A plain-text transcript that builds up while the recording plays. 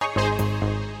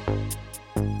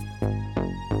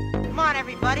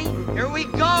everybody. Here we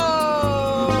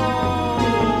go!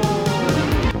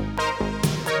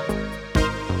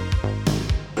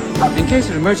 In case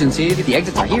of emergency, the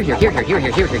exits are here,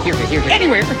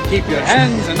 anywhere. Keep your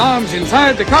hands and arms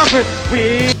inside the carpet.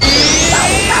 We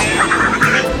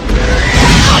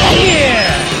out of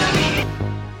here!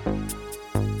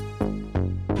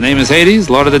 Name is Hades,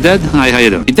 Lord of the Dead. Hi, how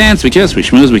you doing? We dance, we kiss, we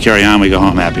schmooze, we carry on, we go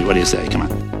home happy. What do you say? Come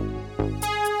on.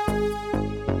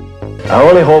 I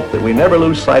only hope that we never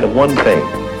lose sight of one thing,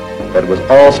 that it was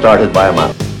all started by a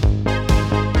mouse.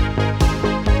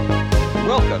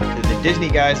 Welcome to the Disney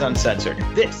Guys Uncensored.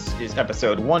 This is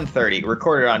episode 130,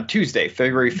 recorded on Tuesday,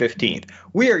 February 15th.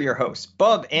 We are your hosts,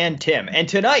 Bub and Tim, and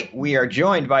tonight we are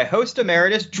joined by host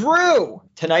emeritus Drew.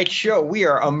 Tonight's show, we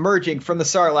are emerging from the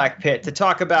Sarlacc pit to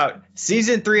talk about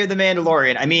Season 3 of The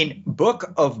Mandalorian.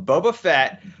 Book of Boba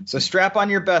Fett. So strap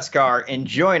on your Beskar and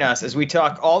join us as we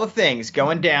talk all the things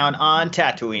going down on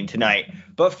Tatooine tonight.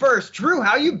 But first, Drew,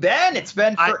 how you been? It's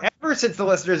been forever since the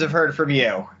listeners have heard from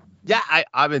you. Yeah,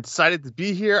 I'm excited to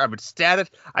be here. I'm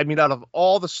ecstatic. I mean, out of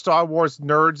all the Star Wars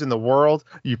nerds in the world,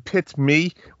 you picked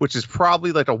me, which is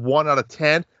probably like a 1 out of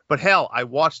 10. But hell, I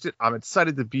watched it. I'm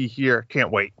excited to be here. Can't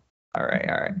wait. All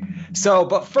right. So,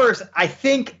 but first, I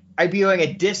think I'd be doing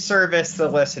a disservice to the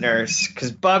listeners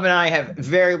because Bub and I have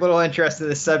very little interest in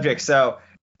this subject. So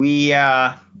we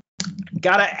got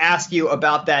to ask you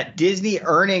about that Disney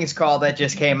earnings call that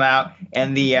just came out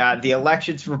and the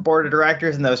elections for board of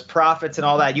directors and those profits and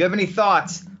all that. Do you have any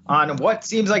thoughts on what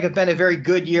seems like it's been a very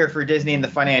good year for Disney in the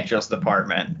financials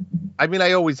department? I mean,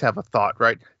 I always have a thought,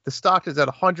 right? The stock is at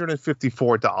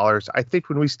 $154. I think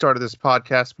when we started this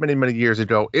podcast many, many years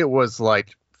ago, it was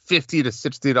like $50 to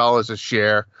 $60 a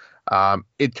share.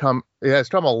 It has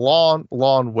come a long,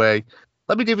 long way.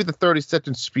 Let me give you the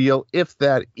 30-second spiel, if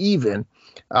that even.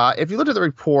 If you look at the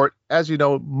report, as you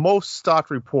know, most stock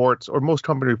reports or most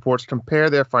company reports compare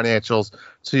their financials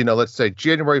to, let's say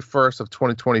January 1st of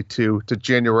 2022 to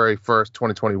January 1st,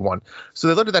 2021. So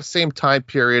they look at that same time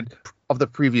period of the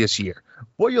previous year.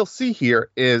 What you'll see here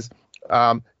is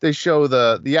they show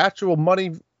the actual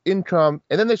money income,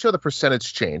 and then they show the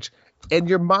percentage change. And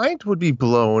your mind would be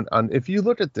blown on, if you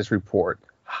look at this report,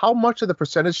 how much of the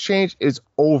percentage change is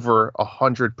over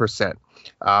 100%.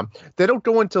 They don't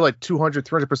go into like 200,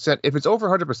 300%. If it's over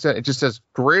 100%, it just says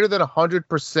greater than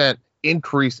 100%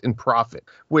 increase in profit,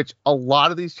 which a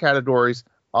lot of these categories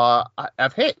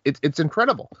have hit. It's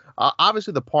incredible.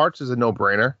 Obviously, the parks is a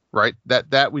no-brainer, right?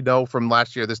 That we know from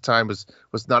last year. This time was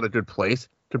not a good place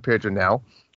compared to now.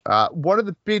 One of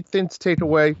the big things to take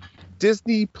away: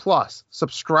 Disney Plus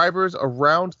subscribers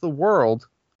around the world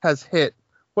has hit,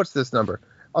 what's this number?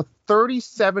 A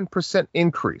 37%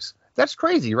 increase. That's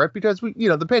crazy, right? Because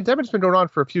the pandemic's been going on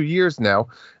for a few years now.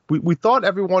 We thought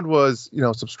everyone was,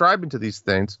 subscribing to these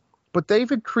things, but they've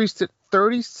increased it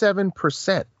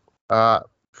 37%.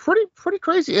 Pretty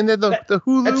crazy. And then the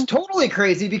Hulu. That's totally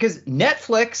crazy because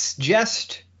Netflix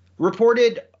just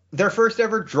reported their first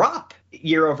ever drop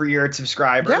year over year in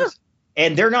subscribers. Yeah.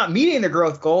 And they're not meeting their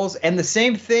growth goals. And the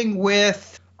same thing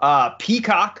with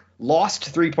Peacock,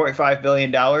 lost $3.5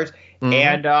 billion. Mm-hmm.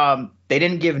 And they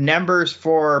didn't give numbers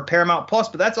for Paramount Plus,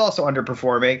 but that's also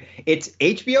underperforming. It's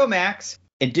HBO Max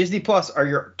and Disney Plus are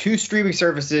your two streaming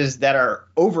services that are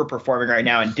overperforming right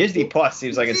now, and Disney Plus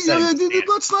seems like it's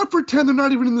let's not pretend they're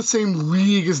not even in the same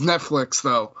league as Netflix,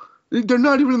 though. They're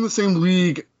not even in the same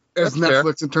league as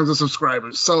Netflix fair. In terms of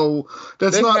subscribers. So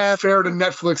that's not fair to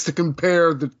Netflix to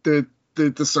compare the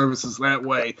services that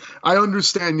way. I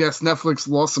understand, yes, Netflix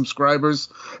lost subscribers,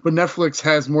 but Netflix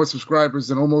has more subscribers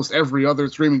than almost every other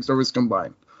streaming service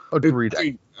combined. Agreed.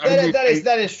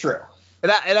 That is true.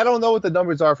 And I don't know what the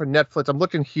numbers are for Netflix. I'm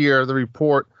looking here, the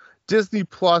report. Disney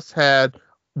Plus had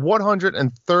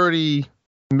 130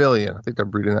 million. I think I'm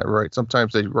reading that right.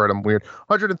 Sometimes they write them weird.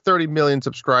 130 million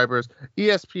subscribers.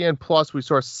 ESPN Plus, we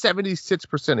saw a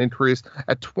 76% increase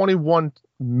at 21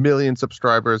 million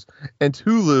subscribers. And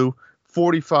Hulu,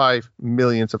 45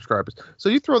 million subscribers. So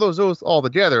you throw those all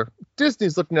together,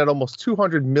 Disney's looking at almost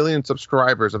 200 million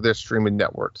subscribers of their streaming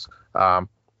networks.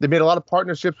 They made a lot of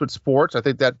partnerships with sports. I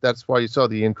think that's why you saw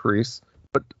the increase.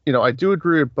 But, I do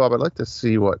agree with Bob. I'd like to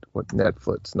see what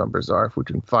Netflix numbers are, if we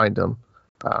can find them.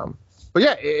 But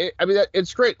yeah,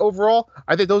 it's great. Overall,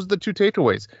 I think those are the two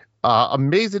takeaways.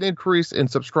 Amazing increase in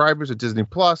subscribers at Disney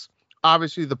Plus.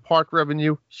 Obviously, the park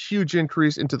revenue, huge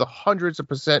increase into the hundreds of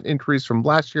percent increase from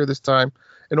last year this time.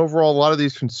 And overall, a lot of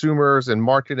these consumers and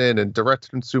marketing and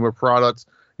direct-to-consumer products,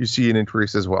 you see an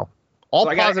increase as well. All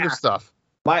positive stuff.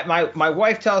 My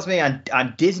wife tells me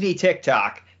on Disney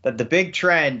TikTok that the big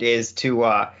trend is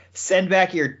to send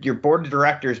back your board of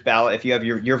directors ballot if you have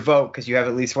your vote, because you have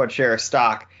at least one share of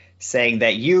stock, saying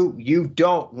that you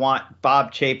don't want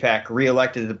Bob Chapek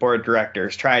reelected to the board of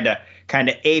directors, trying to kind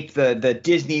of ape the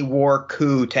Disney war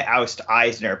coup to oust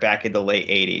Eisner back in the late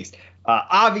 80s.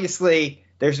 Obviously,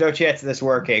 there's no chance of this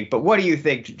working, but what do you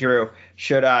think, Drew?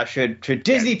 Should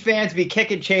Disney fans be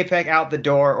kicking Chapek out the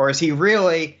door, or is he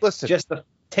really just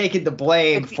taking the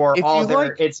blame for all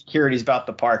their insecurities about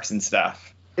the parks and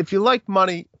stuff? If you like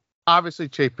money, obviously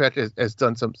Chapek has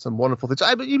done some wonderful things.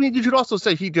 I mean, you should also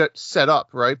say he got set up,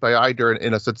 right, by Iger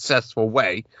in a successful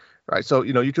way, right? So,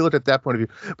 you can look at that point of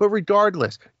view. But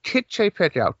regardless, kick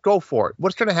Chapek out. Go for it.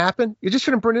 What's going to happen? You're just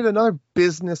going to bring in another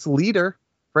business leader,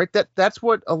 right? That's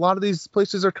what a lot of these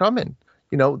places are coming.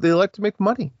 They like to make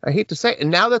money. I hate to say it.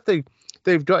 And now that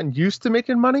they've gotten used to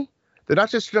making money, they're not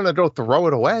just going to go throw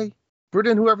it away. Bring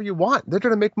in whoever you want. They're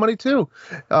going to make money too.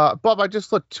 Bob, I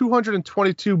just looked,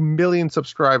 222 million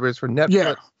subscribers for Netflix.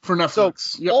 Yeah, for Netflix.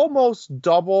 So almost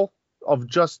double of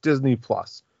just Disney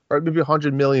Plus, right? Maybe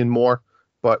 100 million more.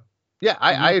 But yeah,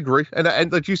 I agree.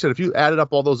 And like you said, if you added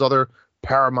up all those other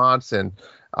Paramounts and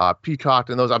Peacock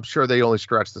and those, I'm sure they only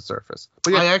scratched the surface.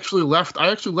 But yeah. I actually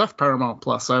left Paramount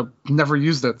Plus. I never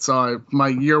used it, so my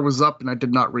year was up and I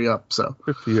did not re-up. So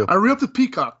good for you. I re-upped the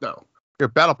Peacock though. You're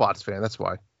a BattleBots fan, that's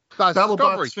why.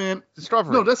 BattleBots fan.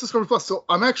 Discovery. No, that's Discovery Plus. So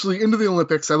I'm actually into the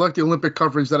Olympics. I like the Olympic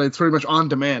coverage that it's pretty much on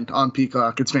demand on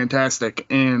Peacock. It's fantastic.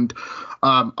 And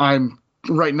I'm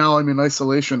in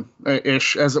isolation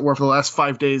ish, as it were, for the last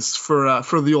 5 days for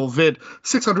the old vid.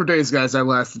 600 days, guys. I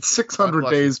lasted 600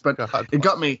 days, but it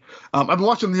got me. I've been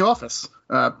watching The Office.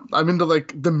 I'm into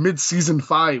like the mid-season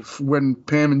 5 when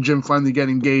Pam and Jim finally get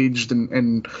engaged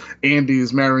and Andy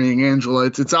is marrying Angela.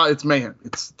 It's mayhem.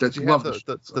 Did you have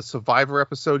the Survivor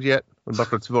episode yet? When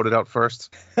Bucket's voted out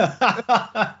first.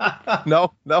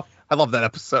 No. I love that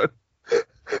episode.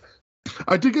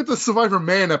 I did get the Survivor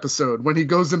Man episode when he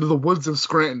goes into the woods of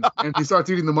Scranton and he starts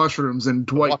eating the mushrooms and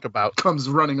Dwight comes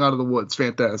running out of the woods.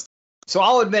 Fantastic. So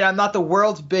I'll admit I'm not the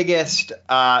world's biggest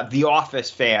The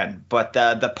Office fan, but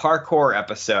the parkour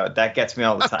episode, that gets me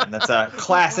all the time. That's a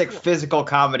classic physical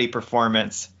comedy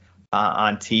performance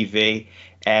on TV.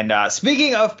 And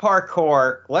speaking of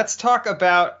parkour, let's talk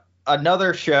about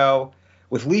another show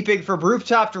with leaping from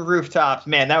rooftop to rooftops.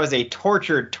 Man, that was a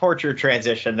tortured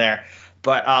transition there.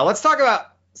 But let's talk about,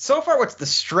 so far, what's the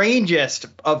strangest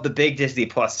of the big Disney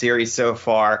Plus series so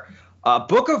far.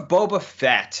 Book of Boba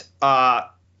Fett.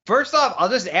 First off, I'll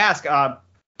just ask,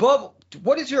 Bob,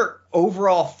 what is your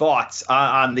overall thoughts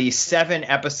on the 7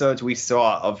 episodes we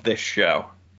saw of this show?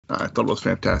 I thought it was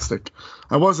fantastic.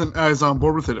 I wasn't as on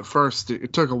board with it at first.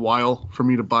 It took a while for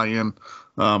me to buy in.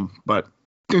 But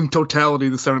in totality,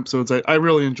 the 7 episodes, I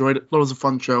really enjoyed it. It was a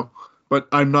fun show. But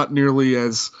I'm not nearly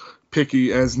as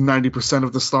picky as 90%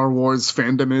 of the Star Wars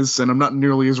fandom is, and I'm not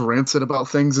nearly as rancid about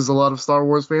things as a lot of Star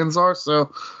Wars fans are,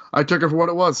 so I took it for what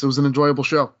it was. It was an enjoyable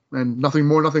show, and nothing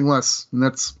more, nothing less. And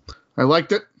I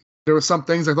liked it. There were some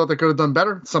things I thought they could have done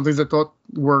better, some things I thought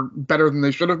were better than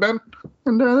they should have been,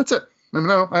 and that's it.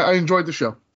 I enjoyed the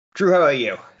show. Drew, how about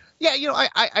you? Yeah,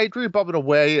 I agree with Bob in a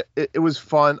way. It was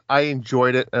fun. I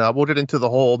enjoyed it. We'll get into the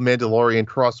whole Mandalorian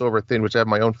crossover thing, which I have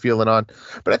my own feeling on.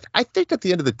 But I think at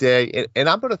the end of the day, and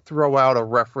I'm going to throw out a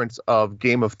reference of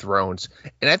Game of Thrones.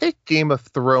 And I think Game of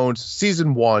Thrones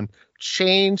Season 1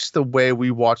 changed the way we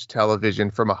watch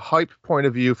television from a hype point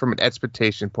of view, from an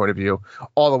expectation point of view,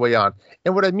 all the way on.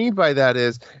 And what I mean by that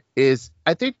is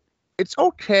I think it's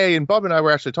okay, and Bob and I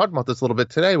were actually talking about this a little bit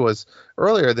today, was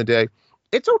earlier in the day,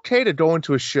 it's okay to go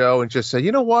into a show and just say,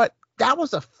 you know what, that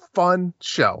was a fun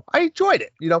show. I enjoyed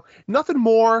it. Nothing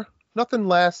more, nothing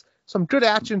less. Some good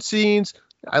action scenes.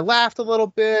 I laughed a little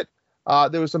bit.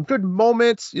 There was some good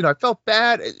moments. I felt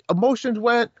bad. Emotions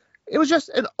went. It was just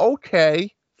an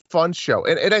okay, fun show.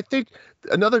 And I think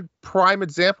another prime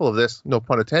example of this, no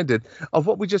pun intended, of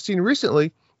what we just seen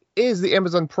recently is the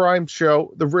Amazon Prime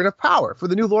show, The Ring of Power, for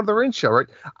the new Lord of the Rings show, right?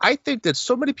 I think that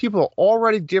so many people are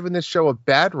already giving this show a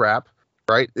bad rap.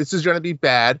 Right, this is going to be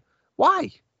bad.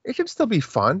 Why? It can still be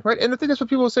fun, right? And I think that's what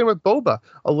people were saying with Boba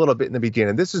a little bit in the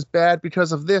beginning. This is bad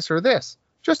because of this or this.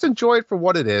 Just enjoy it for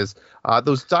what it is.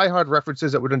 Those diehard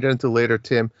references that we're going to get into later,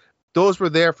 Tim, those were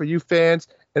there for you fans.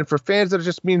 And for fans that are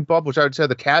just me and Bob, which I would say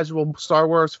the casual Star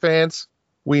Wars fans,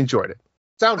 we enjoyed it.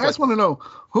 I just want to know,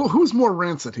 who's more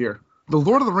rancid here? The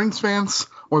Lord of the Rings fans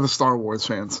or the Star Wars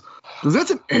fans? Because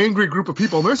that's an angry group of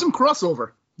people. There's some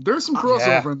crossover.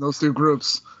 In those two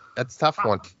groups. That's a tough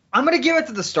one. I'm going to give it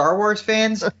to the Star Wars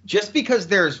fans just because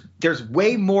there's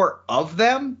way more of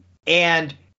them.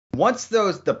 And once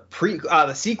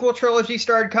the sequel trilogy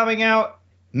started coming out,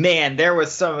 man, there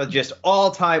was some of just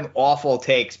all-time awful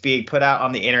takes being put out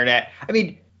on the internet. I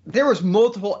mean, there was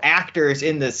multiple actors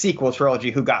in the sequel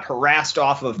trilogy who got harassed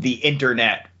off of the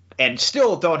internet and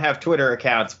still don't have Twitter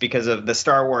accounts because of the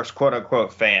Star Wars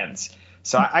quote-unquote fans.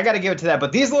 So I got to give it to that.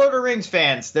 But these Lord of the Rings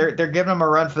fans, they're giving them a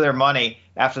run for their money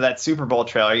after that Super Bowl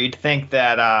trailer. You'd think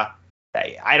that,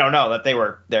 I don't know, that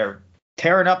they're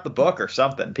tearing up the book or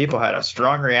something. People had a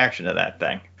strong reaction to that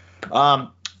thing.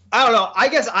 I don't know. I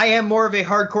guess I am more of a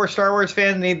hardcore Star Wars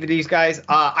fan than either of these guys.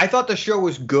 I thought the show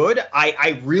was good.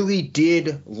 I really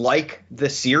did like the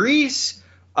series.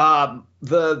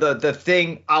 The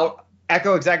thing, I'll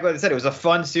echo exactly what I said. It was a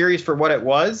fun series for what it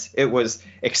was. It was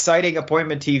exciting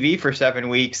appointment TV for 7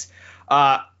 weeks.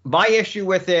 My issue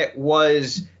with it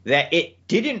was that it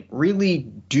didn't really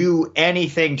do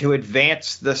anything to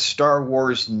advance the Star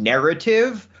Wars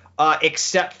narrative.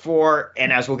 Except for,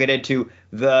 and as we'll get into,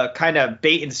 the kind of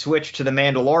bait and switch to the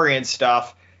Mandalorian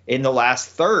stuff in the last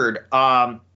third.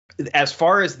 As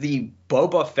far as the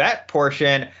Boba Fett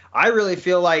portion, I really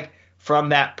feel like from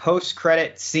that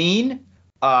post-credit scene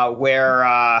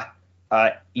where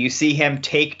you see him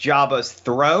take Jabba's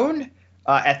throne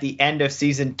at the end of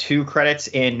season 2 credits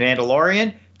in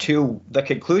Mandalorian to the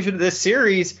conclusion of this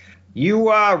series,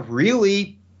 you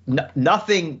really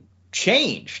nothing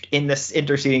changed in this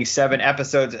interceding 7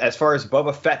 episodes as far as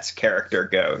Boba Fett's character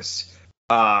goes.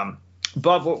 Bub,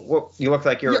 what you look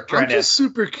like you're trying to... I'm just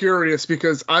super curious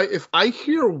because if I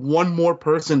hear one more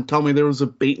person tell me there was a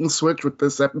bait and switch with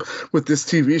this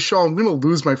TV show, I'm going to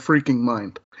lose my freaking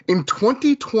mind. In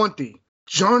 2020,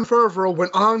 Jon Favreau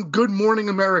went on Good Morning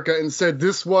America and said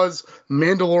this was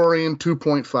Mandalorian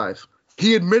 2.5.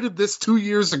 He admitted this 2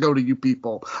 years ago to you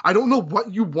people. I don't know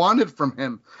what you wanted from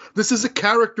him. This is a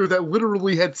character that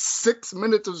literally had 6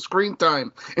 minutes of screen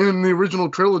time in the original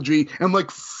trilogy and like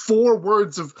 4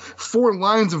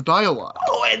 lines of dialogue.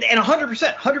 Oh, and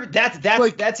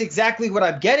 100%. That's exactly what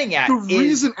I'm getting at. The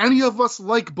reason any of us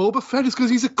like Boba Fett is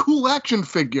because he's a cool action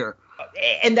figure.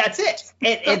 And that's it.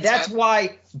 And that's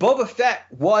why Boba Fett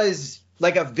was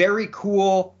like a very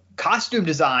cool costume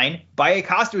design by a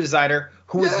costume designer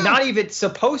who was not even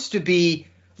supposed to be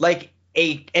like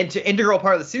an integral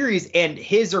part of the series. And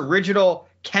his original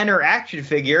Kenner action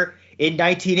figure in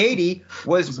 1980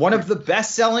 was one of the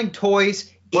best-selling toys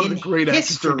one in of the great history.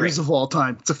 action figures of all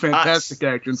time. It's a fantastic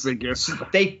action figure.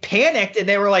 They panicked and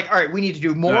they were like, all right, we need to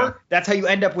do more. Yeah. That's how you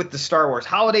end up with the Star Wars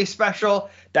Holiday Special.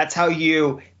 That's how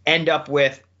you end up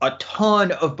with a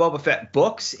ton of Boba Fett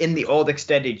books in the old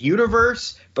extended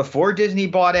universe before Disney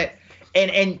bought it.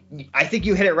 And I think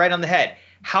you hit it right on the head.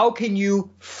 How can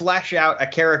you flesh out a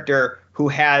character who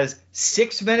has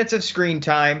 6 minutes of screen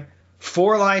time,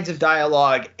 4 lines of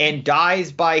dialogue, and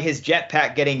dies by his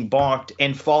jetpack getting bonked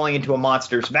and falling into a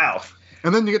monster's mouth?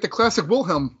 And then you get the classic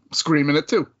Wilhelm scream in it,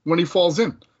 too, when he falls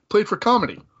in. Played for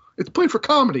comedy. It's played for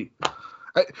comedy.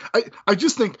 I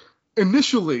just think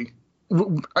initially,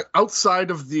 outside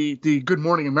of the Good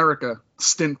Morning America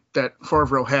stint that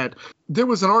Favreau had, there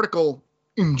was an article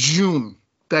in June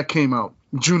that came out,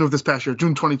 June of this past year,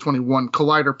 June 2021.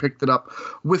 Collider picked it up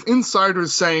with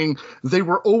insiders saying they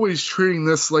were always treating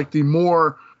this like the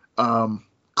more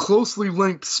closely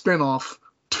linked spinoff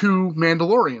to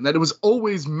Mandalorian, that it was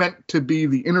always meant to be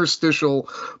the interstitial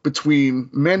between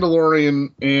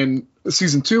Mandalorian and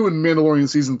season 2 and Mandalorian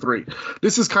season 3.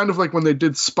 This is kind of like when they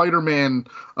did Spider-Man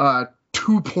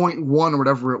 2.1 or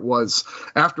whatever it was.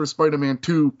 After Spider-Man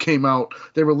 2 came out,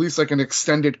 they released like an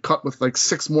extended cut with like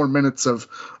 6 more minutes of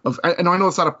and I know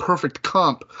it's not a perfect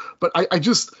comp, but I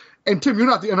just, and Tim, you're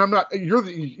not the, and I'm not,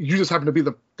 you just happen to be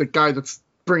the guy that's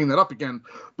bringing that up again,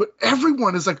 but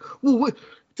everyone is like, well, what,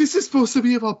 this is supposed to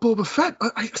be about Boba Fett.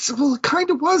 I said, well, it kind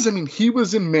of was. I mean, he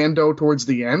was in Mando towards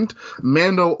the end.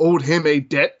 Mando owed him a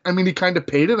debt. I mean, he kind of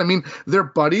paid it. I mean, they're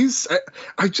buddies.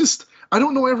 I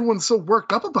don't know why everyone's so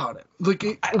worked up about it. Like,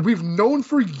 we've known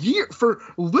for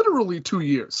literally 2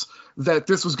 years that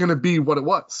this was going to be what it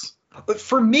was. But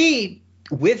for me,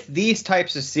 with these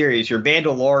types of series, your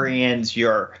Mandalorians,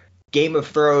 your Game of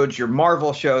Thrones, your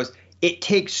Marvel shows, it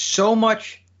takes so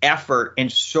much effort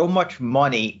and so much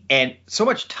money and so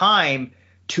much time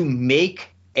to make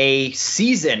a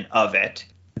season of it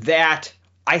that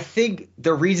I think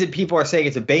the reason people are saying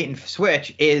it's a bait and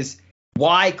switch is,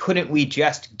 why couldn't we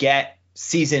just get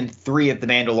season 3 of The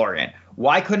Mandalorian?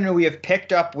 Why couldn't we have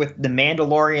picked up with the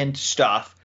Mandalorian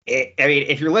stuff? I mean,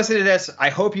 if you're listening to this,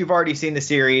 I hope you've already seen the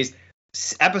series.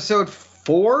 Episode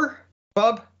 4,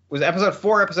 Bub? Was it episode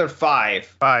 4 or episode 5?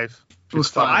 5. It was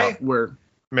 5. Where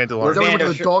Mandalorian. Then we went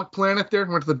to the dog planet there.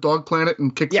 Went to the dog planet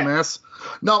and kicked some ass.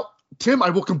 Now, Tim,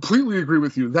 I will completely agree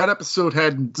with you. That episode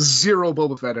had zero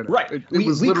Boba Fett in it. Right. It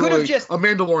was literally a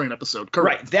Mandalorian episode.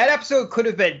 Correct. Right. That episode could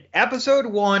have been episode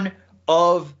 1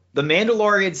 of The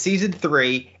Mandalorian season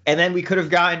 3, and then we could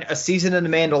have gotten a season of The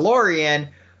Mandalorian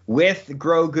with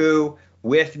Grogu,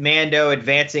 with Mando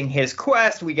advancing his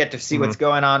quest. We get to see what's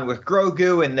going on with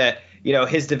Grogu and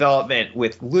his development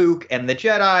with Luke and the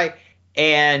Jedi.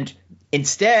 And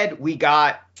instead, we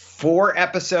got 4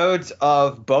 episodes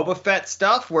of Boba Fett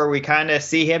stuff where we kind of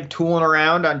see him tooling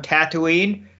around on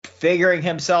Tatooine, figuring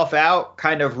himself out,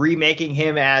 kind of remaking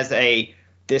him as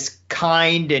this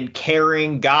kind and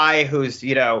caring guy who's,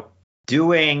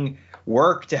 doing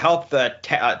work to help the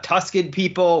Tusken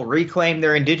people reclaim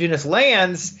their indigenous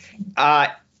lands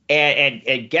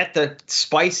and get the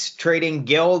spice trading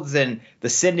guilds and the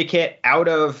syndicate out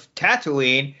of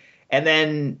Tatooine. And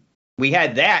then we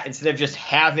had that instead of just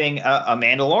having a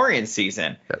Mandalorian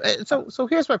season. So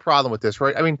here's my problem with this,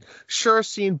 right? I mean, sure,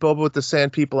 seeing Boba with the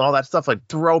Sand People and all that stuff, like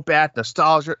throwback,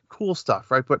 nostalgia, cool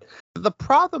stuff, right? But the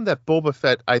problem that Boba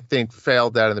Fett, I think,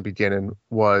 failed at in the beginning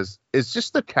is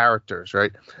just the characters,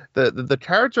 right? The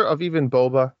character of even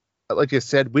Boba, like you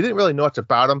said, we didn't really know much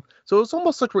about him. So it was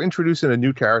almost like we're introducing a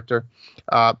new character.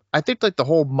 I think like the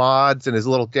whole mods and his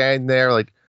little gang there,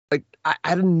 like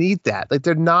I didn't need that. Like,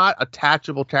 they're not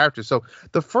attachable characters. So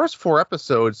the first 4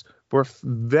 episodes were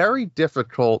very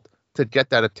difficult to get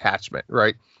that attachment,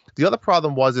 right? The other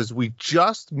problem is we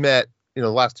just met, the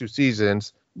last 2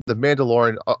 seasons, the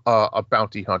Mandalorian, a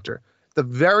bounty hunter. The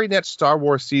very next Star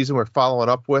Wars season we're following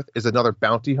up with is another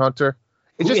bounty hunter.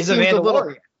 It just seems a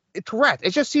little correct. It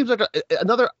just seems like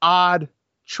another odd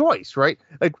choice, right?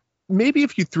 Like, maybe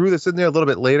if you threw this in there a little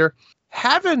bit later,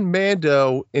 having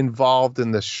Mando involved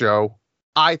in this show,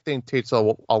 I think takes a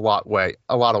lot away.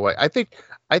 I think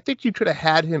you could have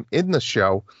had him in the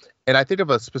show, and I think of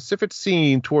a specific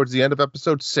scene towards the end of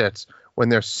episode 6 when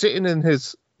they're sitting in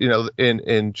his,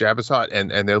 in Jabba's hut,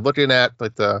 and they're looking at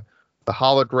like the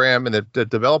hologram, and they're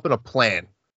developing a plan,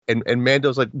 and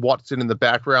Mando's like watching in the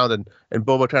background, and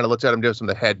Boba kind of looks at him, gives him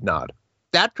the head nod.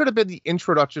 That could have been the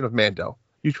introduction of Mando.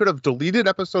 You should have deleted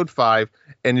episode 5,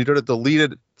 and you could have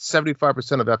deleted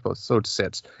 75% of episode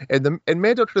 6. And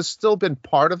Mando could have still been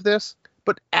part of this,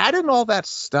 but adding all that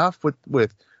stuff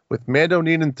with Mando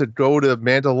needing to go to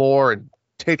Mandalore and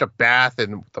take a bath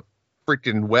in the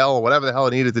freaking well, or whatever the hell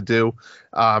he needed to do,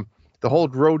 the whole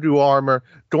Grogu armor,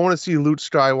 going to see Luke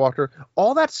Skywalker,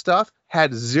 all that stuff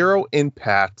had zero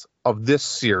impact of this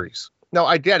series. Now,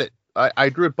 I get it. I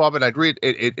agree with Bob, and I agree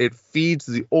it feeds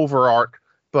the overarch,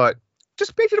 but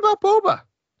just make it about Boba.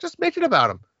 Just make it about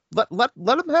him. Let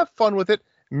him have fun with it.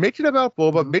 Make it about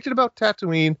Boba. Make it about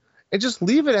Tatooine, and just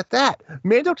leave it at that.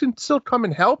 Mando can still come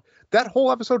and help. That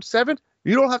whole episode 7,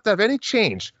 you don't have to have any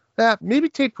change. Maybe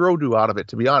take Grogu out of it,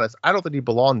 to be honest. I don't think he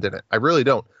belonged in it. I really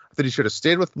don't. I think he should have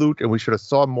stayed with Luke, and we should have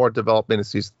saw more development in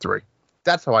season 3.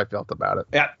 That's how I felt about it.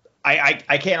 Yeah,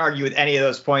 I can't argue with any of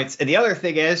those points. And the other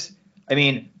thing is, I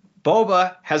mean,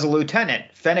 Boba has a lieutenant,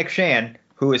 Fennec Shan,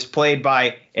 who is played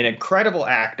by an incredible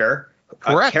actor.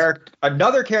 Correct.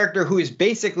 Another character who is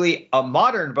basically a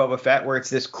modern Boba Fett, where it's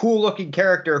this cool-looking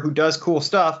character who does cool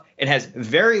stuff and has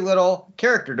very little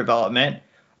character development.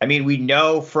 I mean, we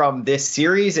know from this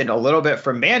series and a little bit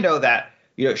from Mando that,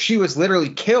 she was literally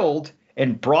killed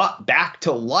and brought back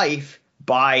to life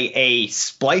by a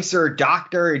splicer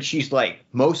doctor, and she's like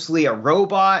mostly a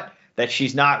robot, that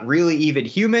she's not really even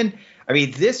human. I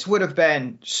mean, this would have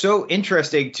been so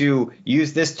interesting to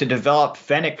use this to develop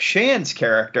Fennec Shan's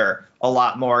character a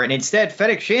lot more. And instead,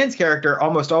 Fennec Shan's character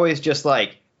almost always just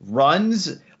like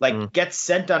runs, gets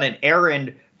sent on an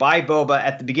errand by Boba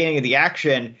at the beginning of the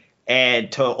action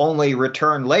and to only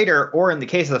return later, or in the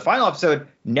case of the final episode,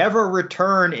 never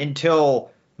return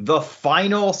until the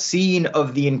final scene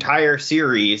of the entire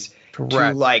series.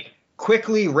 Correct. To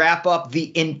quickly wrap up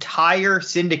the entire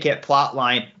syndicate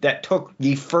plotline that took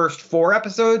the first 4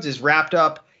 episodes, is wrapped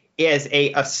up as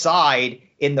a aside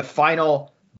in the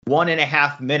final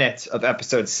 1.5 minutes of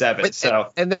episode 7. That's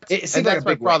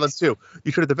my problem too.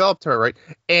 You should have developed her, right?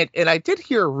 And I did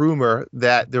hear a rumor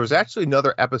that there was actually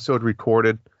another episode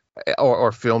recorded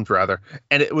or filmed rather,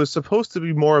 and it was supposed to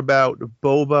be more about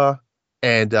Boba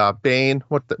and Bane.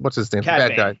 What's his name?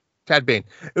 Bad guy. Cad Bane.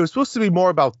 It was supposed to be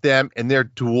more about them and their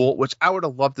duel, which I would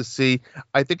have loved to see.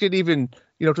 I think it even,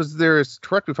 because there's,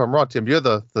 correct me if I'm wrong, Tim, you're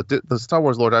the Star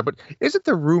Wars Lord, but isn't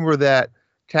the rumor that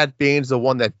Cad Bane's the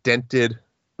one that dented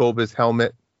Boba's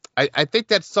helmet? I think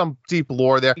that's some deep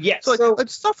lore there. Yes. So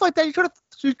stuff like that,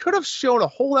 you could have shown a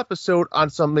whole episode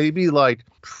on some maybe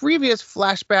previous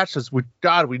flashbacks, because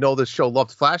we know this show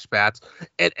loves flashbacks,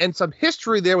 and some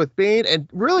history there with Bane, and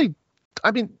really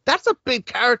I mean, that's a big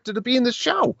character to be in the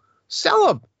show. Sell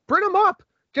him. Bring him up.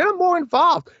 Get him more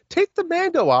involved. Take the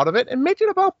Mando out of it and make it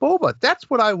about Boba. That's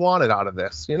what I wanted out of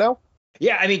this, you know?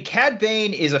 Yeah, I mean, Cad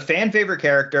Bane is a fan favorite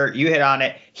character. You hit on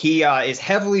it. He is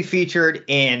heavily featured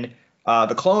in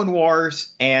the Clone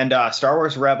Wars and Star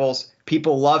Wars Rebels.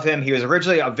 People love him. He was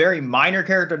originally a very minor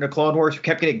character in the Clone Wars, who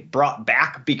kept getting brought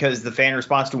back because the fan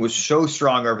response to him was so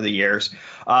strong over the years.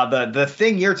 The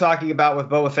thing you're talking about with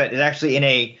Boba Fett is actually in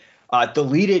a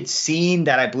deleted scene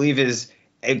that I believe is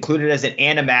included as an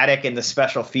animatic in the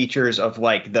special features of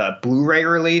like the Blu-ray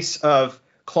release of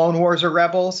Clone Wars or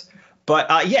Rebels.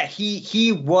 But yeah,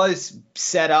 he was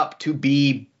set up to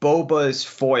be Boba's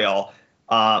foil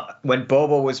when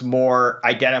Boba was more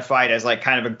identified as like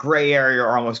kind of a gray area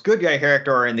or almost good guy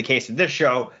character, or in the case of this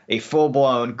show, a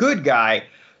full-blown good guy.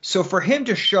 So for him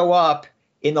to show up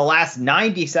in the last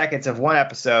 90 seconds of one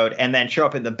episode and then show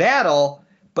up in the battle,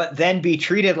 but then be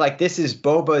treated like this is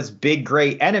Boba's big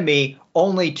great enemy,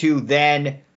 only to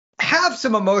then have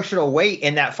some emotional weight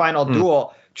in that final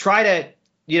duel, try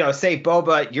to, say,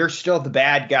 Boba, you're still the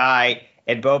bad guy,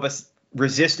 and Boba's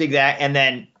resisting that, and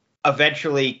then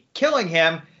eventually killing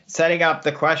him, setting up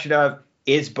the question of,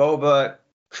 is Boba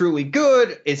truly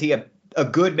good? Is he a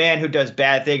good man who does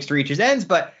bad things to reach his ends?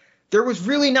 But there was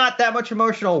really not that much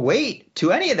emotional weight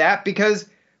to any of that, because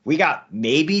we got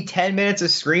maybe 10 minutes of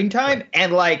screen time,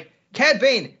 and like Cad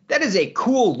Bane, that is a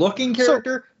cool looking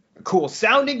character, cool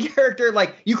sounding character.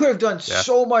 Like you could have done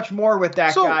so much more with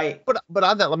that guy. But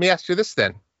on that, let me ask you this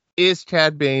then. Is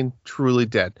Cad Bane truly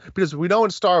dead? Because we know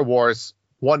in Star Wars,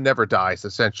 one never dies,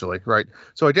 essentially, right?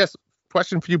 So I guess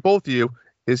question for you, both of you,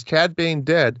 is Cad Bane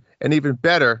dead? And even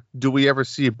better, do we ever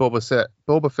see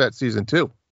Boba Fett season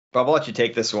 2? Bob, I'll let you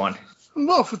take this one.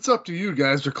 Well, if it's up to you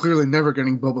guys, they're clearly never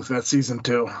getting Boba Fett season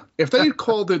 2. If they had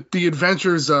called it The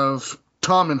Adventures of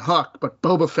Tom and Huck, but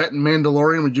Boba Fett and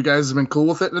Mandalorian, would you guys have been cool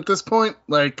with it at this point?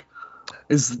 I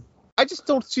just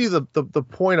don't see the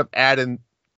point of adding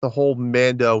the whole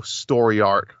Mando story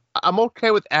arc. I'm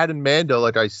okay with adding Mando,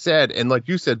 like I said, and like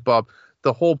you said, Bob,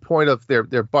 the whole point of their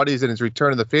buddies and his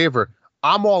return of the favor.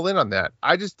 I'm all in on that.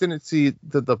 I just didn't see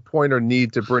the point or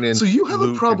need to bring in. So you have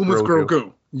Luke a problem with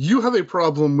Grogu. You have a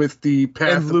problem with the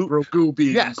path of Grogu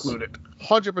being included.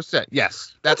 100%.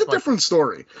 Yes. That's a different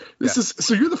story.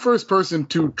 So you're the first person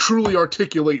to truly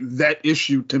articulate that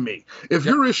issue to me. If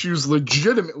your issue is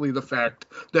legitimately the fact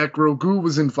that Grogu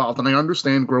was involved, and I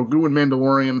understand Grogu and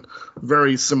Mandalorian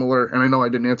very similar, and I know I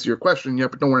didn't answer your question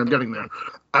yet, but don't worry, I'm getting there.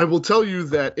 I will tell you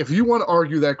that if you want to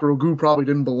argue that Grogu probably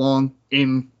didn't belong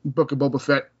in Book of Boba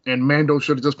Fett and Mando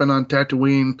should have just been on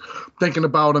Tatooine thinking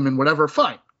about him and whatever,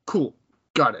 fine, cool.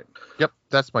 Got it. Yep,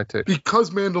 that's my take. Because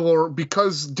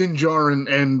Din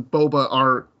Djarin and Boba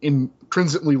are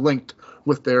intrinsically linked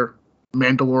with their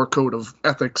Mandalore code of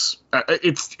ethics,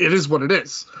 it is what it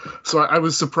is. So I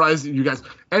was surprised that you guys.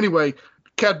 Anyway,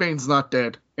 Cad Bane's not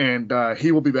dead, and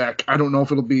he will be back. I don't know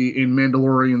if it'll be in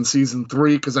Mandalorian season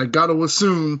 3, because I got to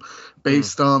assume,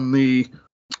 based on the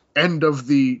end of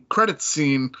the credits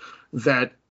scene,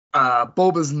 that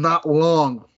Boba's not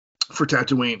long for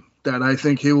Tatooine. That I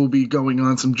think he will be going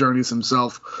on some journeys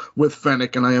himself with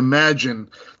Fennec, and I imagine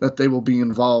that they will be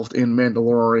involved in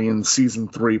Mandalorian season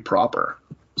 3 proper.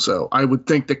 So I would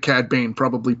think that Cad Bane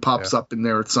probably pops up in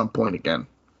there at some point again.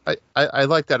 I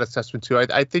like that assessment too.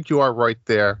 I think you are right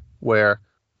there, where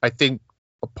I think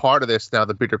a part of this now,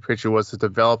 the bigger picture, was to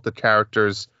develop the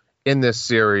characters in this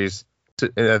series,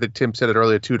 and I think Tim said it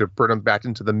earlier too, to bring them back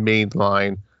into the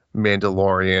mainline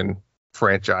Mandalorian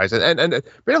franchise. And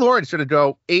Mandalorian should have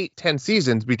go 8-10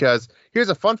 seasons, because here's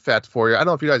a fun fact for you. I don't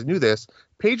know if you guys knew this.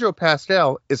 Pedro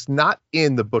Pascal is not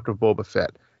in the Book of Boba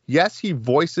Fett. Yes, he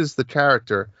voices the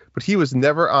character, but he was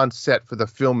never on set for the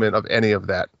filming of any of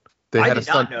that. I did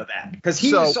not know that, because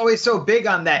he was always so big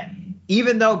on that.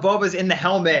 Even though Boba's in the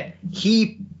helmet,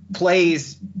 he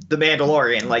plays the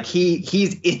Mandalorian. Like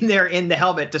he's in there in the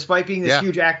helmet, despite being this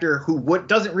huge actor who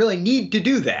doesn't really need to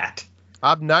do that.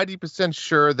 I'm 90%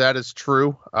 sure that is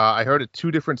true. I heard it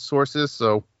 2 different sources.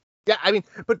 So, yeah, I mean,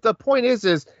 but the point is,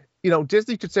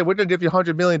 Disney could say, we're going to give you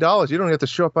 $100 million. You don't have to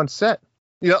show up on set.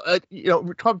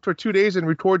 Come for 2 days and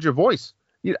record your voice.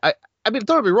 I mean,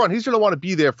 don't get me wrong. He's going to want to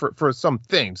be there for some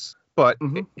things, but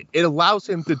it allows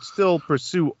him to still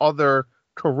pursue other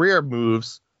career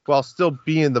moves while still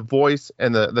being the voice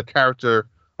and the character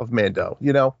of Mando,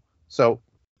 So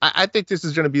I think this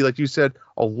is going to be, like you said,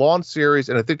 a long series,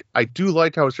 and I do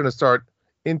like how it's going to start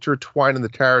intertwining the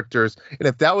characters. And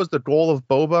if that was the goal of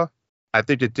Boba, I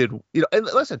think it did. And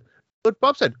listen, what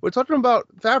Bob said, we're talking about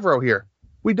Favreau here.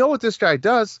 We know what this guy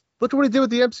does. Look at what he did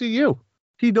with the MCU.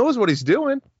 He knows what he's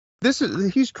doing.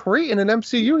 he's creating an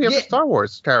MCU here for Star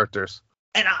Wars characters.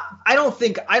 And I don't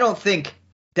think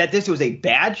that this was a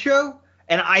bad show.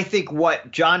 And I think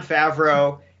what Jon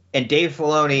Favreau and Dave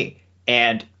Filoni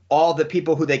and all the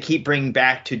people who they keep bringing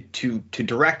back to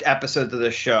direct episodes of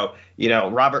this show,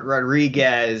 Robert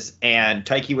Rodriguez and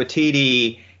Taika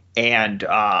Waititi and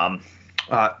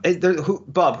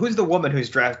Bob, who's the woman who's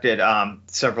directed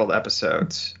several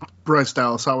episodes? Bryce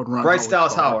Dallas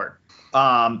Howard.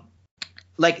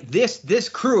 Like this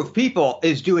crew of people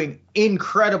is doing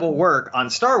incredible work on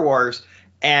Star Wars,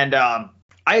 and I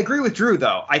agree with Drew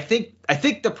though. I think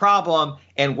the problem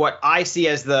and what I see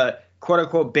as the quote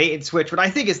unquote bait and switch, what I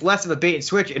think is less of a bait and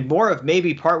switch and more of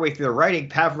maybe partway through the writing,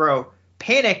 Favreau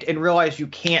panicked and realized you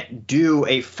can't do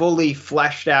a fully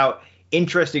fleshed out,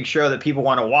 interesting show that people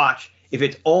want to watch if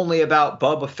it's only about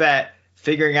Boba Fett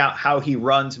figuring out how he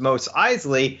runs Mos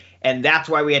Eisley, and that's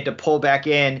why we had to pull back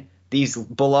in these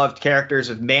beloved characters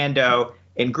of Mando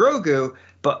and Grogu.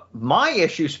 But my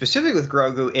issue specifically with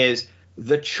Grogu is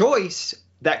the choice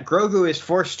that Grogu is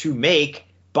forced to make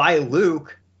by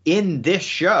Luke in this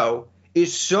show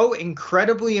is so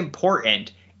incredibly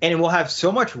important, and it will have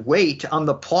so much weight on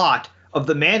the plot of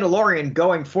The Mandalorian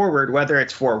going forward, whether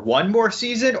it's for one more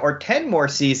season or 10 more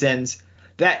seasons,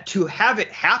 that to have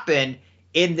it happen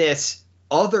in this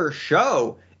other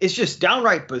show is just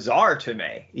downright bizarre to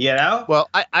me, Well,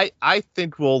 I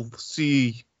think we'll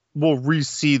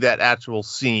re-see that actual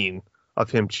scene of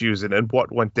him choosing and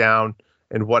what went down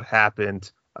and what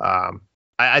happened.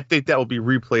 I think that will be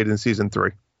replayed in season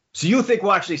 3. So you think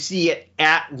we'll actually see it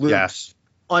at Luke's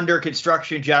under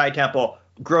construction Jedi Temple,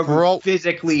 Grogu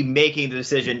physically making the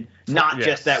decision, not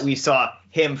just that we saw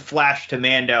him flash to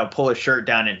Mando, pull his shirt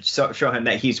down, and show him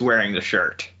that he's wearing the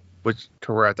shirt. Which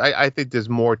correct. I think there's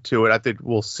more to it. I think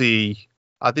we'll see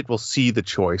the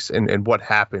choice and what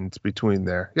happened between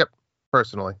there. Yep,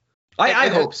 personally. I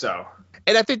hope so.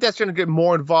 And I think that's going to get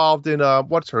more involved in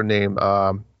what's her name,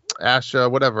 Asha,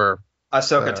 whatever.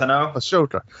 Ahsoka Tano.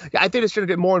 Ahsoka. Yeah, I think it's going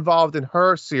to get more involved in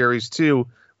her series too,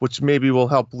 which maybe will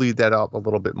help lead that up a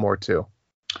little bit more too.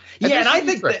 And I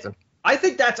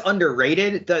think that's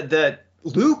underrated. The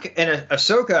Luke and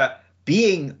Ahsoka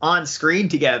being on screen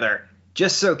together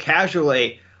just so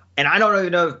casually, and I don't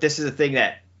even know if this is a thing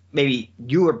that maybe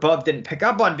you or Bub didn't pick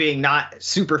up on being not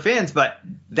super fans, but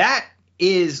that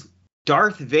is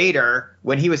Darth Vader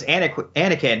when he was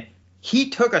Anakin. He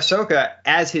took Ahsoka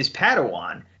as his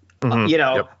Padawan,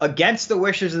 against the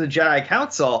wishes of the Jedi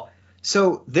Council.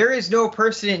 So there is no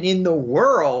person in the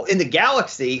world, in the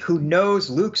galaxy, who knows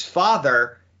Luke's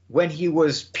father when he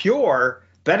was pure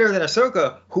better than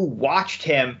Ahsoka, who watched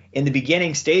him in the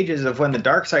beginning stages of when the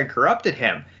dark side corrupted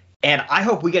him. And I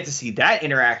hope we get to see that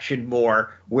interaction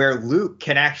more, where Luke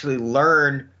can actually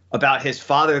learn about his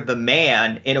father, the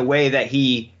man, in a way that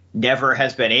he never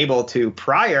has been able to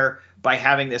prior, by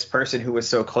having this person who was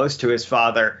so close to his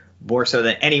father, more so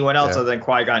than anyone else other than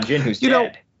Qui-Gon Jinn, who's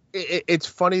dead. It's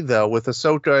funny, though, with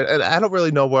Ahsoka, and I don't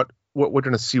really know what we're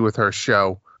going to see with her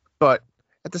show, but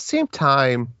at the same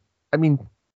time, I mean,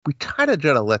 we kind of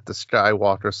got to let the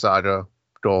Skywalker saga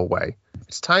go away.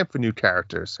 It's time for new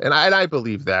characters, and I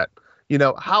believe that.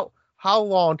 How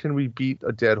long can we beat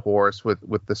a dead horse with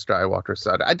the Skywalker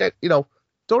saga? Don't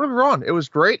get me wrong, it was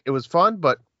great, it was fun,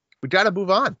 but we got to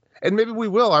move on, and maybe we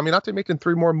will. I mean, aren't they making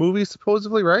 3 more movies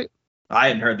supposedly, right? I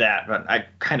hadn't heard that, but I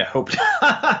kind of hoped.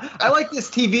 I like this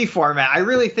TV format. I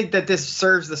really think that this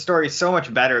serves the story so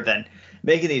much better than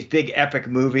making these big epic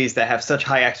movies that have such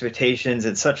high expectations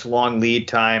and such long lead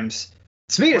times.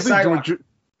 Speaking of Skywalker,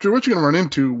 what you're going to run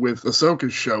into with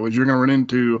Ahsoka's show is you're going to run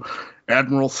into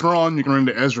Admiral Thrawn, you can run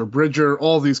into Ezra Bridger,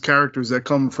 all these characters that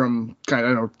come from kind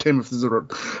of, I don't know, Tim, if this is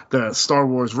the Star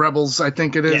Wars Rebels, I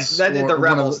think it is. Yeah, that's the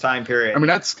Rebels time period. I mean,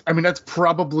 that's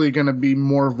probably going to be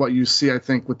more of what you see, I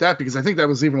think, with that, because I think that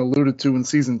was even alluded to in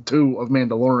season 2 of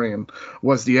Mandalorian,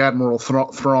 was the Admiral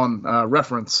Thrawn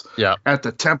reference at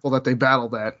the temple that they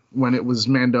battled at when it was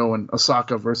Mando and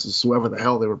Ahsoka versus whoever the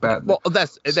hell they were battling. Well,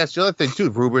 that's the other thing too.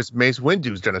 Rumors Mace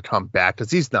Windu's going to come back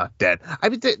because he's not dead. I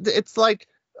mean, it's like,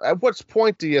 at what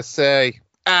point do you say,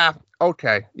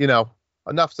 okay,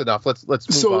 enough's enough. Let's move on.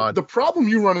 So the problem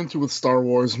you run into with Star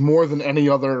Wars more than any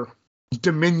other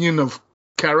dominion of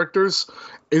characters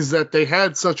is that they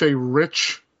had such a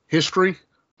rich history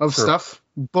of stuff.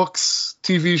 Books,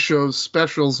 TV shows,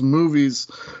 specials, movies,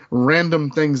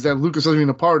 random things that Lucas wasn't even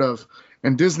a part of.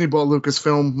 And Disney bought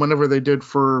Lucasfilm whenever they did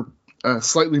for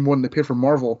slightly more than they paid for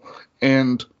Marvel.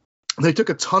 And they took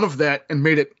a ton of that and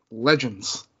made it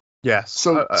legends. Yes.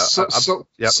 So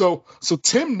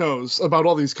Tim knows about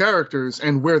all these characters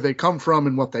and where they come from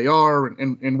and what they are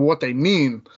and what they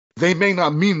mean. they may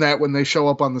not mean that when they show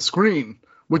up on the screen,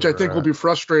 which I think will be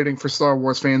frustrating for Star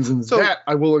Wars fans, and that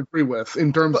I will agree with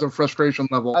in terms of frustration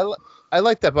level. I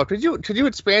like that, but could you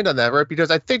expand on that, right?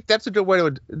 Because I think that's a good way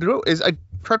to do it.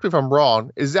 Correct me if I'm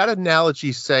wrong. Is that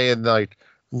analogy saying like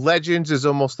Legends is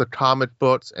almost the comic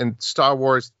books and Star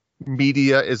Wars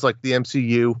media is like the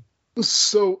MCU?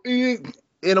 So in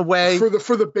a way,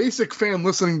 for the basic fan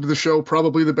listening to the show,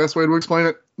 probably the best way to explain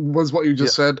it was what you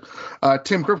just said.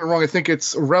 Tim, correct me wrong. I think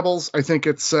it's Rebels. I think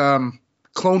it's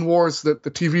Clone Wars, the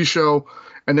TV show,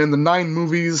 and then the 9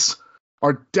 movies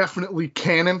are definitely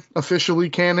canon, officially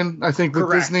canon, I think,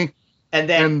 with Disney.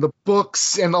 And the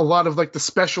books and a lot of like the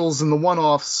specials and the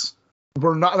one-offs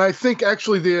were not. And I think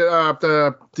actually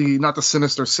the not the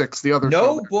Sinister Six, the other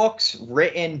books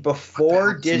written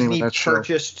before Disney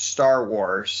purchased Star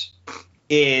Wars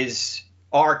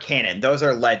are canon. Those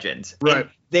are legends. Right. And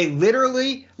they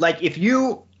literally, like, if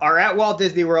you are at Walt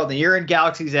Disney World and you're in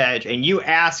Galaxy's Edge and you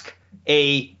ask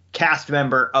a cast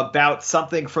member about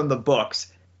something from the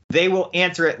books, they will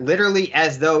answer it literally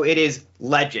as though it is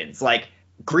legends, like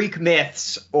Greek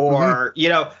myths or,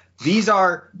 these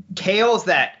are tales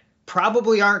that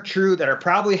probably aren't true, that are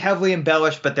probably heavily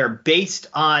embellished, but they're based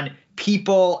on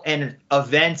people and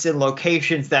events and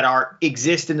locations that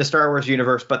exist in the Star Wars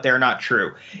universe, but they're not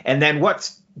true. And then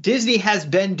what Disney has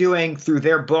been doing through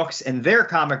their books and their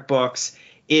comic books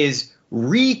is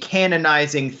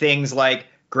recanonizing things like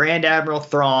Grand Admiral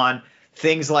Thrawn,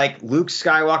 things like Luke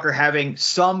Skywalker having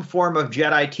some form of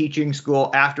Jedi teaching school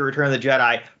after Return of the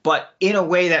Jedi, but in a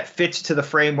way that fits to the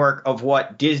framework of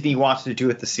what Disney wants to do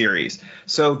with the series.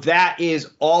 So that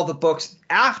is all the books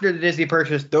after the Disney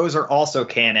purchase. Those are also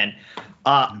canon.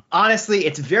 Honestly,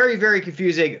 it's very, very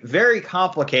confusing, very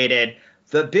complicated.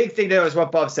 The big thing, though, is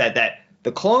what Bob said, that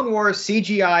the Clone Wars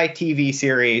CGI TV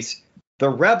series, the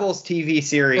Rebels TV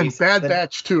series, and Bad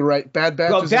Batch too, right? Bad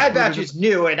Batch is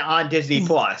new and on Disney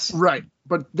Plus, right?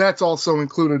 But that's also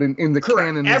included in the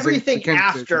canon. Everything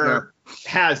after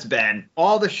has been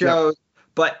all the shows. Yeah.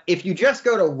 But if you just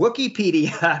go to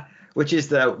Wikipedia, which is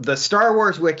the Star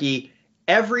Wars wiki,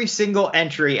 every single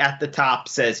entry at the top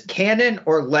says canon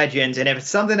or legends, and if it's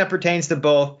something that pertains to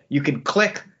both, you can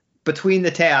click between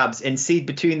the tabs and see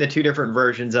between the two different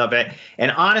versions of it.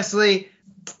 And honestly,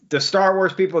 the Star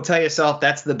Wars people tell yourself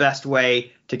that's the best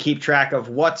way to keep track of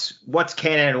what's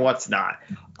canon and what's not.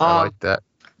 I like that.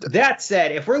 That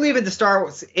said, if we're leaving the Star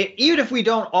Wars, even if we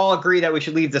don't all agree that we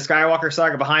should leave the Skywalker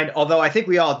saga behind, although I think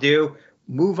we all do,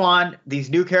 move on. These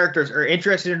new characters are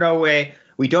interesting in no way.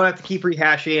 We don't have to keep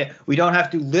rehashing it. We don't have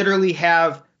to literally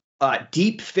have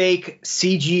deep fake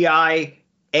CGI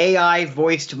AI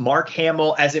voiced Mark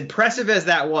Hamill. As impressive as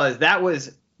that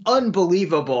was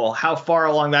unbelievable how far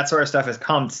along that sort of stuff has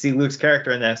come to see Luke's character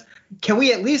in this. Can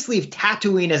we at least leave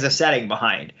Tatooine as a setting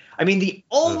behind? I mean, the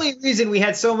only reason we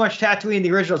had so much Tatooine in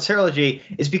the original trilogy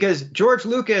is because George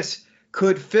Lucas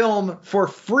could film for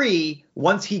free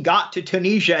once he got to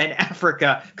Tunisia and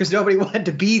Africa because nobody wanted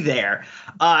to be there.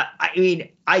 I mean,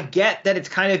 I get that it's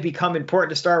kind of become important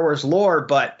to Star Wars lore,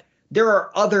 but there are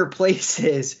other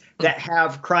places that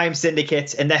have crime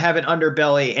syndicates and that have an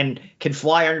underbelly and can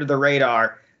fly under the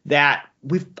radar that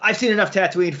I've seen enough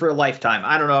Tatooine for a lifetime.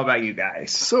 I don't know about you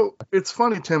guys. So it's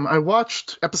funny, Tim. I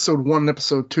watched episode 1 and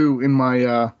episode 2 in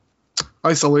my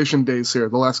isolation days here,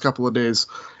 the last couple of days.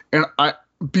 And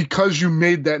because you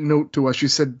made that note to us, you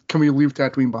said, can we leave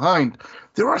Tatooine behind?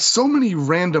 There are so many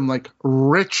random, like,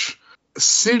 rich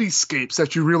cityscapes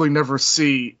that you really never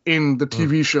see in the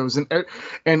TV shows.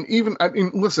 And even, I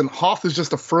mean, listen, Hoth is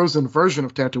just a frozen version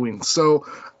of Tatooine. So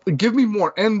give me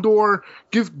more Endor.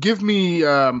 Give me,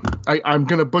 I'm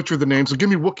going to butcher the name. So give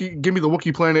me the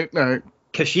Wookiee planet.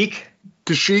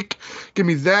 Kashyyyk. Give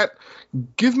me that.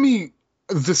 Give me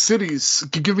the cities.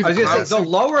 Give me the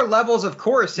lower levels of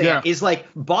Coruscant is like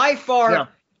by far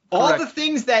all the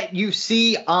things that you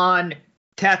see on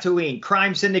Tatooine,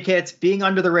 crime syndicates, being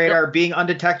under the radar, being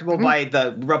undetectable by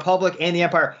the Republic and the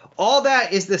Empire. All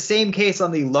that is the same case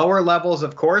on the lower levels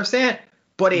of Coruscant,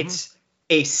 but it's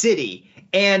a city.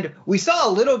 And we saw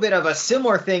a little bit of a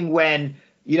similar thing when,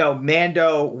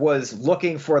 Mando was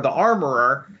looking for the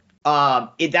armorer.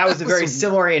 That was a very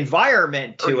similar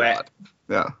environment to it.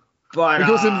 Yeah. But it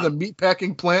goes into the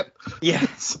meatpacking plant.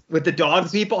 Yes, with the dog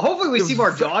people. Hopefully we see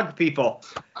more dog people.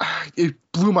 It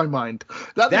blew my mind.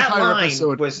 That entire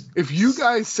episode was. If you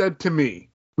guys said to me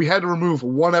we had to remove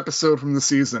one episode from the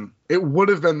season, it would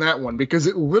have been that one because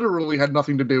it literally had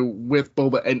nothing to do with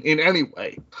Boba in any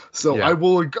way. So I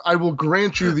will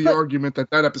grant you the argument that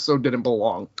episode didn't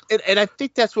belong. And I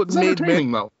think that's what made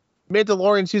though.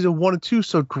 Mandalorian season 1 and 2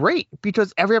 so great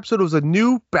because every episode was a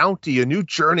new bounty, a new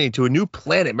journey to a new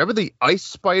planet. Remember the ice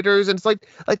spiders? And it's like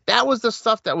that was the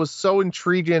stuff that was so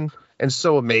intriguing and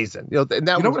so amazing. You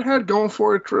know what it had going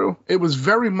for it, Drew? It was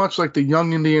very much like the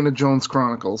Young Indiana Jones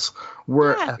Chronicles,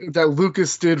 that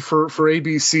Lucas did for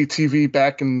ABC TV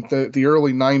back in the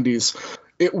early 90s.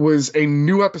 It was a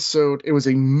new episode. It was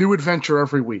a new adventure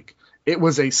every week. It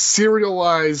was a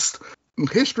serialized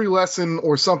history lesson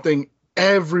or something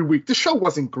every week. The show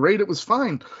wasn't great. It was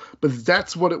fine. But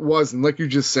that's what it was. And like you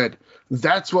just said,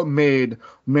 that's what made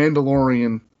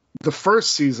Mandalorian, the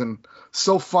first season,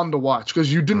 so fun to watch.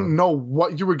 Because you didn't know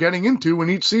what you were getting into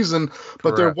in each season.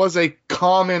 But there was a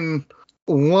common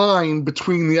line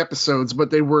between the episodes. But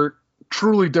they were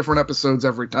truly different episodes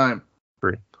every time.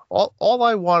 All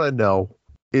I want to know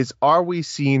is, are we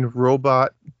seeing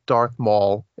robot Darth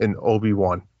Maul in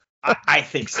Obi-Wan? I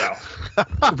think so.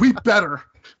 We better.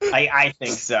 I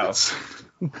think so.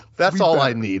 That's all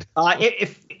I need.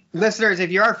 If listeners,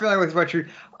 if you are familiar with what you're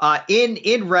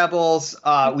in Rebels,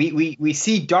 we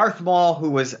see Darth Maul, who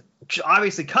was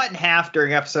obviously cut in half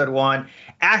during episode 1,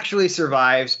 actually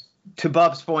survives. To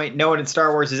Bub's point, no one in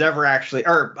Star Wars is ever actually,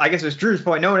 or I guess it was Drew's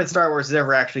point, no one in Star Wars is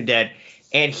ever actually dead.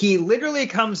 And he literally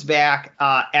comes back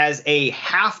as a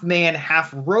half man,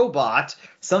 half robot,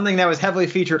 something that was heavily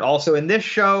featured also in this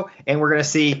show. And we're going to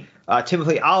see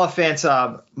Timothy Oliphant's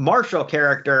Marshall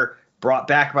character brought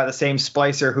back by the same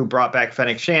splicer who brought back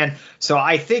Fennec Shan. So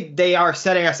I think they are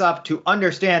setting us up to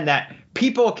understand that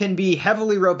people can be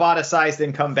heavily roboticized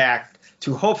and come back,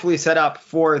 to hopefully set up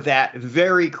for that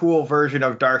very cool version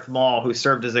of Darth Maul, who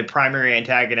served as a primary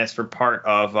antagonist for part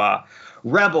of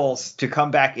Rebels, to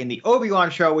come back in the Obi-Wan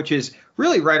show, which is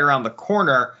really right around the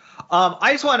corner.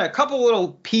 I just want a couple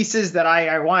little pieces that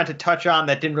I wanted to touch on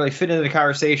that didn't really fit into the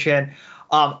conversation.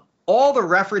 All the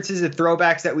references and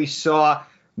throwbacks that we saw,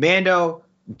 Mando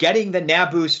getting the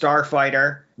Naboo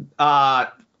starfighter,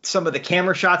 some of the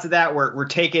camera shots of that were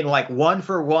taken like one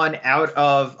for one out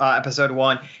of episode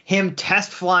 1. Him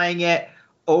test flying it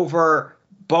over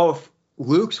both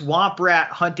Luke's Womp Rat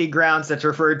hunting grounds that's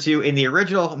referred to in the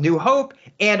original New Hope,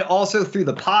 and also through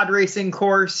the pod racing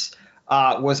course,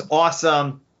 was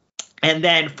awesome. And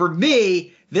then for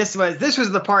me, this was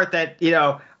the part that,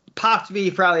 popped me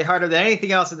probably harder than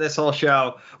anything else in this whole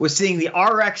show, was seeing the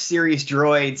RX series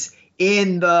droids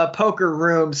in the poker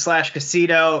room /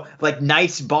 casino, like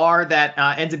nice bar that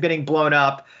ends up getting blown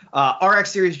up.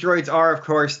 RX series droids are, of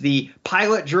course, the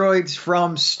pilot droids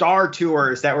from Star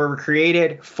Tours that were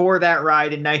created for that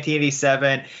ride in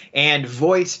 1987 and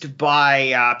voiced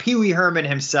by Pee Wee Herman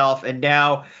himself, and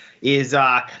now is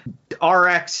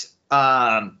RX.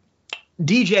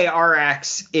 DJ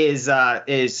RX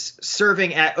is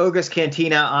serving at Oga's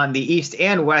Cantina on the East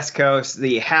and West Coast,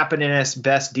 the happeningest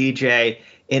best DJ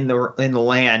in the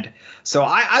land. So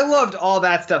I loved all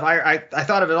that stuff. I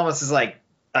thought of it almost as like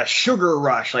a sugar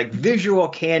rush, like visual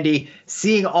candy.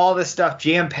 Seeing all this stuff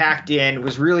jam-packed in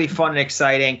was really fun and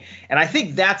exciting. And I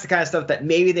think that's the kind of stuff that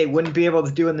maybe they wouldn't be able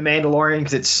to do in The Mandalorian,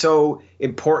 because it's so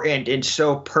important and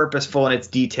so purposeful in its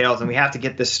details, and we have to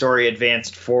get this story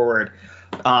advanced forward.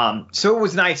 So it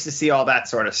was nice to see all that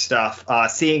sort of stuff.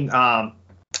 Seeing the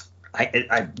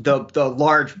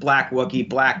large black Wookiee,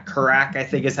 Black Karak, I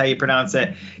think is how you pronounce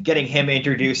it, getting him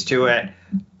introduced to it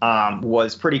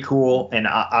was pretty cool. And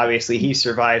obviously he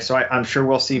survived, so I'm sure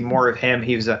we'll see more of him.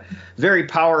 He was a very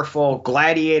powerful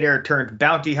gladiator turned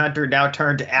bounty hunter, now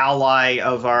turned ally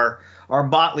of our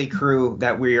motley crew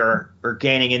that we are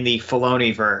gaining in the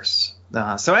Filoni-verse.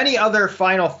 So any other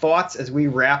final thoughts as we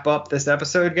wrap up this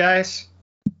episode, guys?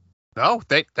 No,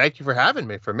 thank you for having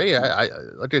me. For me, I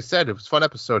like I said, it was a fun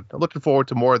episode. I'm looking forward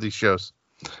to more of these shows.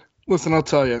 Listen, I'll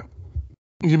tell you.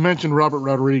 You mentioned Robert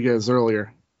Rodriguez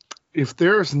earlier. If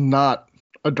there's not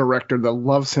a director that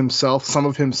loves himself, some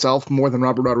of himself, more than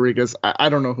Robert Rodriguez, I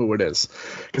don't know who it is.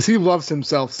 Because he loves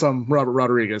himself some Robert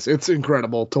Rodriguez. It's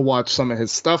incredible to watch some of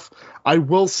his stuff. I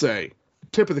will say,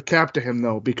 tip of the cap to him,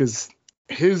 though, because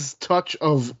his touch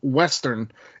of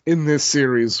Western in this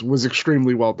series was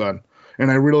extremely well done. And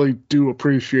I really do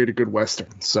appreciate a good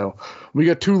Western. So we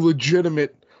got 2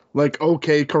 legitimate, like,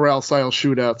 okay, Corral-style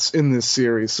shootouts in this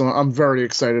series. So I'm very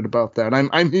excited about that.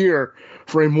 I'm here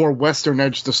for a more Western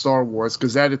edge to Star Wars,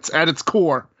 because at its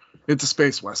core, it's a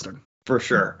space Western. For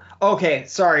sure. Okay,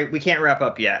 sorry, we can't wrap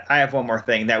up yet. I have one more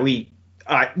thing that we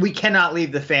cannot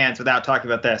leave the fans without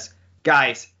talking about this.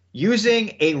 Guys,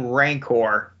 using a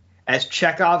Rancor as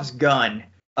Chekhov's gun,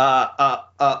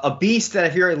 a beast that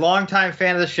if you're a longtime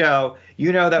fan of the show,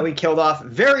 you know that we killed off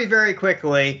very, very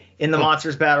quickly in the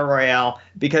Monsters Battle Royale,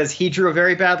 because he drew a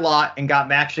very bad lot and got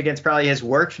matched against probably his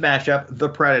worst matchup, the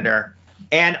Predator.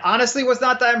 And honestly was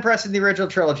not that impressed in the original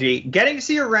trilogy. Getting to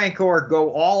see a Rancor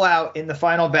go all out in the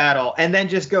final battle and then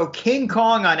just go King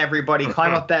Kong on everybody,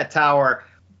 climb up that tower,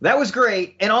 that was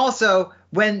great. And also,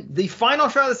 when the final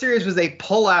shot of the series was a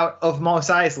pullout of Mos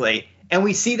Eisley, and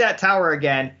we see that tower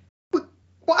again,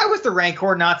 why was the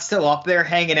Rancor not still up there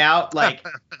hanging out, like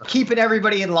keeping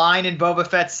everybody in line in Boba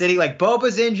Fett City? Like,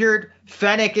 Boba's injured,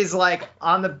 Fennec is like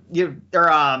on the,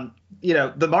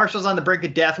 the Marshal's on the brink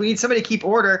of death. We need somebody to keep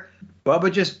order.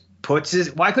 Boba just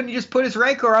why couldn't he just put his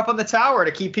Rancor up on the tower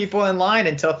to keep people in line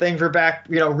until things were back,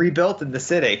 rebuilt in the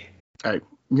city? Hey,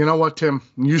 you know what, Tim?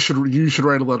 You should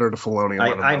write a letter to Filoni.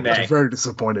 I may. I'm very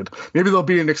disappointed. Maybe there'll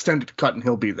be an extended cut and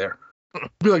he'll be there. It'll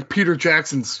be like Peter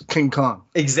Jackson's King Kong.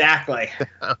 Exactly.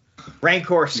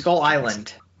 Rancor Skull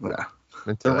Island. Yeah.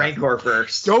 The Rancor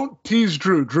verse. Don't tease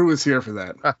Drew. Drew is here for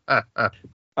that.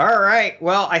 All right.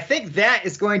 Well, I think that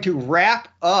is going to wrap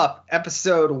up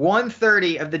episode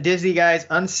 130 of the Disney Guys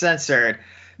Uncensored.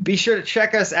 Be sure to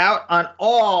check us out on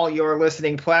all your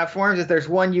listening platforms. If there's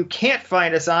one you can't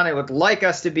find us on and would like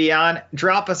us to be on,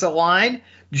 drop us a line.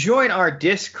 Join our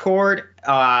Discord.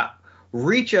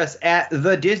 Reach us at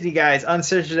the Disney Guys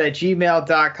Uncensored at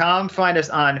gmail.com. Find us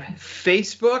on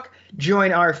Facebook.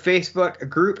 Join our Facebook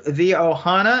group, The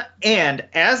Ohana. And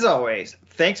as always,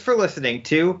 thanks for listening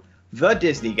to The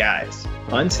Disney Guys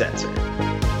Uncensored.